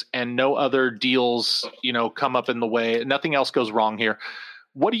things and no other deals, come up in the way, nothing else goes wrong here.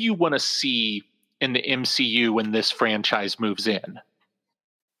 What do you want to see in the MCU when this franchise moves in?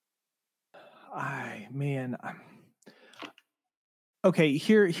 Okay,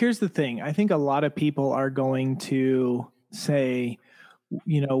 here's the thing. I think a lot of people are going to say,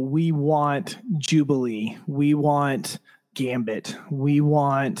 we want Jubilee, we want Gambit, we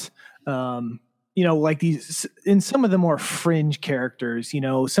want, like these, in some of the more fringe characters,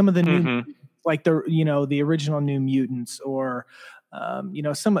 some of the new, like the original New Mutants, or,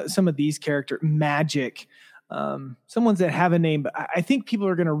 some of these characters, Magic, some ones that have a name. But I think people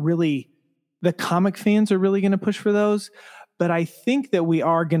are going to the comic fans are really going to push for those. But I think that we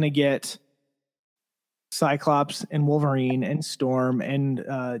are going to get Cyclops and Wolverine and Storm and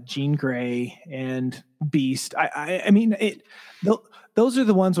Jean Grey and Beast. Those are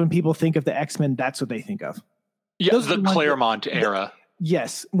the ones when people think of the X-Men, that's what they think of. Yeah, the Claremont era.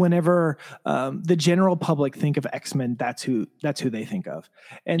 Yes, whenever the general public think of X-Men, that's who they think of.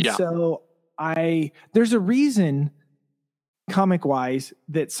 And so there's a reason, comic-wise,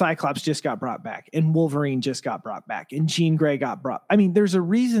 that Cyclops just got brought back and Wolverine just got brought back and Jean Grey got brought. I mean, there's a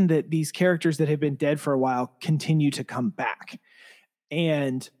reason that these characters that have been dead for a while continue to come back.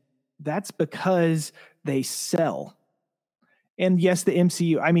 And that's because they sell. And yes, the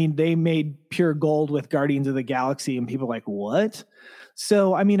MCU, they made pure gold with Guardians of the Galaxy and people are like, what?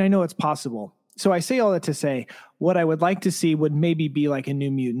 So, I know it's possible. So I say all that to say, what I would like to see would maybe be like a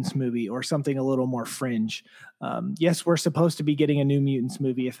New Mutants movie or something a little more fringe. Yes, we're supposed to be getting a New Mutants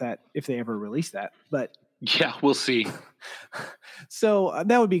movie if they ever release that, but yeah, we'll see. So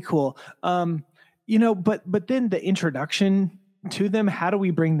that would be cool. But then the introduction to them, how do we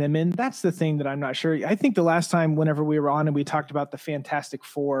bring them in? That's the thing that I'm not sure. I think the last time whenever we were on and we talked about the Fantastic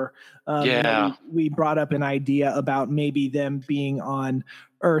Four, we brought up an idea about maybe them being on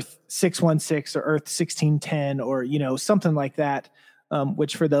Earth 616 or Earth 1610 or, something like that,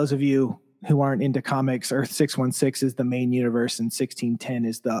 which for those of you who aren't into comics, Earth 616 is the main universe and 1610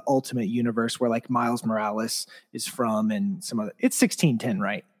 is the ultimate universe where like Miles Morales is from and it's 1610,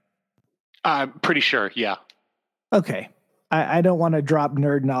 right? I'm pretty sure. Yeah. Okay. I don't want to drop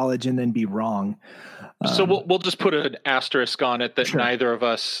nerd knowledge and then be wrong. So we'll just put an asterisk on it that sure. Neither of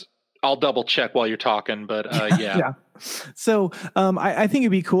us. I'll double check while you're talking, but yeah. So I think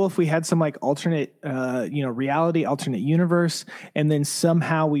it'd be cool if we had some like alternate, reality, alternate universe, and then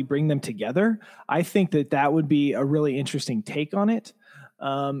somehow we bring them together. I think that would be a really interesting take on it.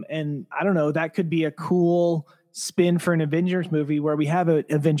 And I don't know, that could be a cool spin for an Avengers movie where we have an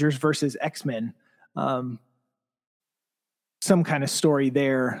Avengers versus X-Men. Some kind of story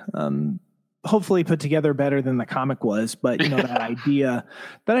there, hopefully put together better than the comic was, but that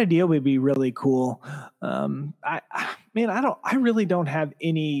idea would be really cool. I really don't have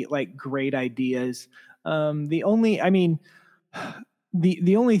any like great ideas. The only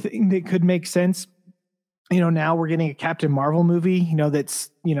thing that could make sense, now we're getting a Captain Marvel movie,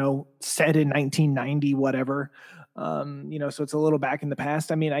 that's, set in 1990, whatever. So it's a little back in the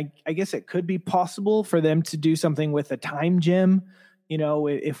past. I guess it could be possible for them to do something with a time gem,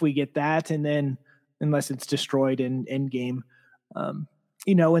 if we get that, and then unless it's destroyed in Endgame,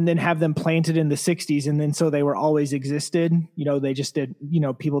 and then have them planted in the 60s. And then, so they were always existed, they just did,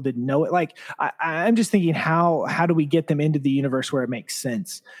 people didn't know it. Like, I'm just thinking, how do we get them into the universe where it makes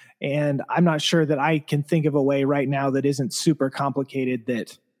sense? And I'm not sure that I can think of a way right now that isn't super complicated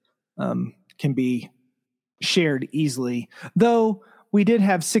that, can be shared easily, though we did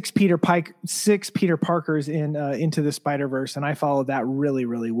have six Peter Parkers in Into the Spider-Verse, and I followed that really,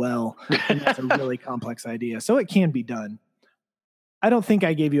 really well. And that's a really complex idea, so it can be done. I don't think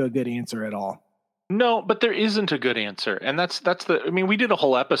I gave you a good answer at all. No, but there isn't a good answer. And that's I mean, we did a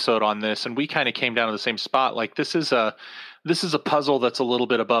whole episode on this and we kind of came down to the same spot. Like this is a puzzle that's a little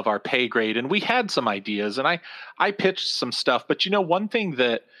bit above our pay grade. And we had some ideas and I pitched some stuff, but one thing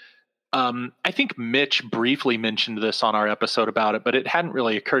that I think Mitch briefly mentioned this on our episode about it, but it hadn't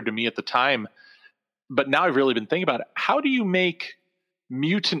really occurred to me at the time. But now I've really been thinking about it. How do you make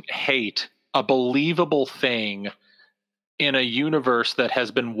mutant hate a believable thing in a universe that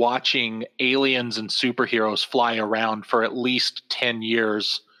has been watching aliens and superheroes fly around for at least 10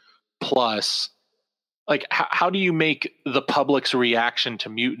 years plus? Like, how do you make the public's reaction to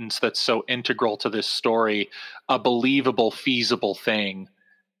mutants that's so integral to this story a believable, feasible thing?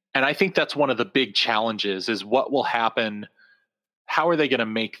 And I think that's one of the big challenges is what will happen. How are they going to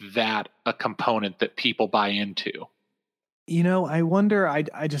make that a component that people buy into? I wonder,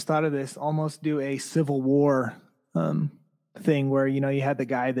 I just thought of this, almost do a Civil War thing where, you had the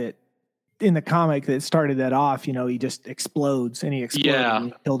guy that in the comic that started that off, he just explodes and he exploded. Yeah. And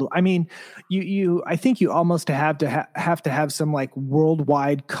he killed. I mean, I think you almost have to have some like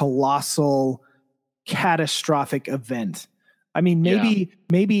worldwide colossal catastrophic event. I mean,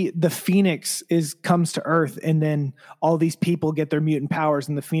 maybe the Phoenix comes to Earth and then all these people get their mutant powers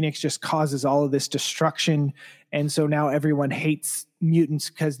and the Phoenix just causes all of this destruction. And so now everyone hates mutants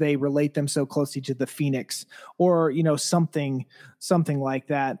because they relate them so closely to the Phoenix or, something like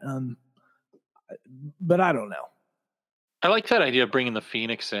that. But I don't know. I like that idea of bringing the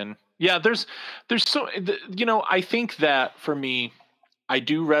Phoenix in. Yeah, there's so, I think that for me, I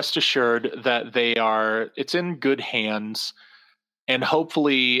do rest assured that it's in good hands. And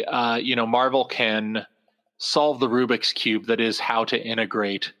hopefully, Marvel can solve the Rubik's Cube that is how to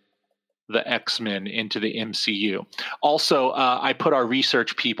integrate the X-Men into the MCU. Also, I put our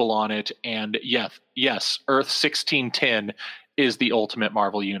research people on it, and yes, Earth 1610 is the ultimate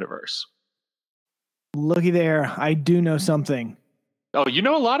Marvel universe. Looky there. I do know something. Oh, you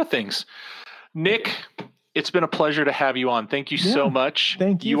know a lot of things. Nick, it's been a pleasure to have you on. Thank you so much.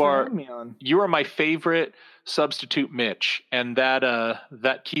 Thank you for having me on. You are my favorite substitute Mitch, and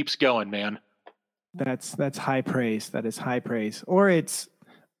that keeps going, man. That's high praise. That is high praise. Or it's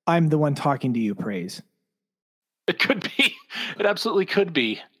I'm the one talking to you praise. It could be. It absolutely could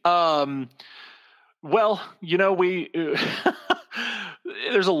be. Well, we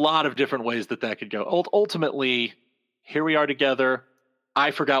there's a lot of different ways that could go. Ultimately, here we are together.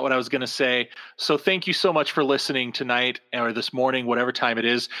 I forgot what I was going to say. So thank you so much for listening tonight or this morning, whatever time it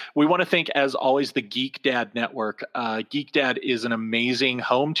is. We want to thank, as always, the Geek Dad Network. Geek Dad is an amazing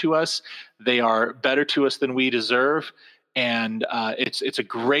home to us. They are better to us than we deserve. And it's a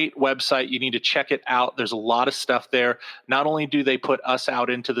great website. You need to check it out. There's a lot of stuff there. Not only do they put us out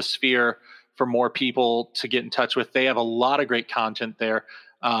into the sphere for more people to get in touch with, they have a lot of great content there.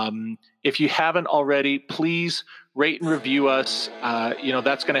 If you haven't already, please rate and review us.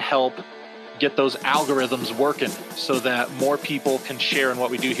 That's going to help get those algorithms working so that more people can share in what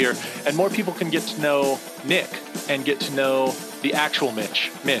we do here and more people can get to know Nick and get to know the actual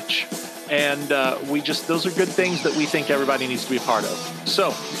Mitch. And those are good things that we think everybody needs to be a part of.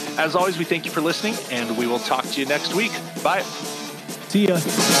 So as always, we thank you for listening and we will talk to you next week. Bye. See ya.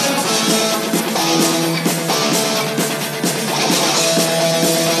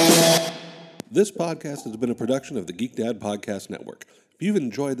 This podcast has been a production of the Geek Dad Podcast Network. If you've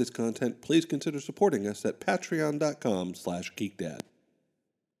enjoyed this content, please consider supporting us at patreon.com/geekdad.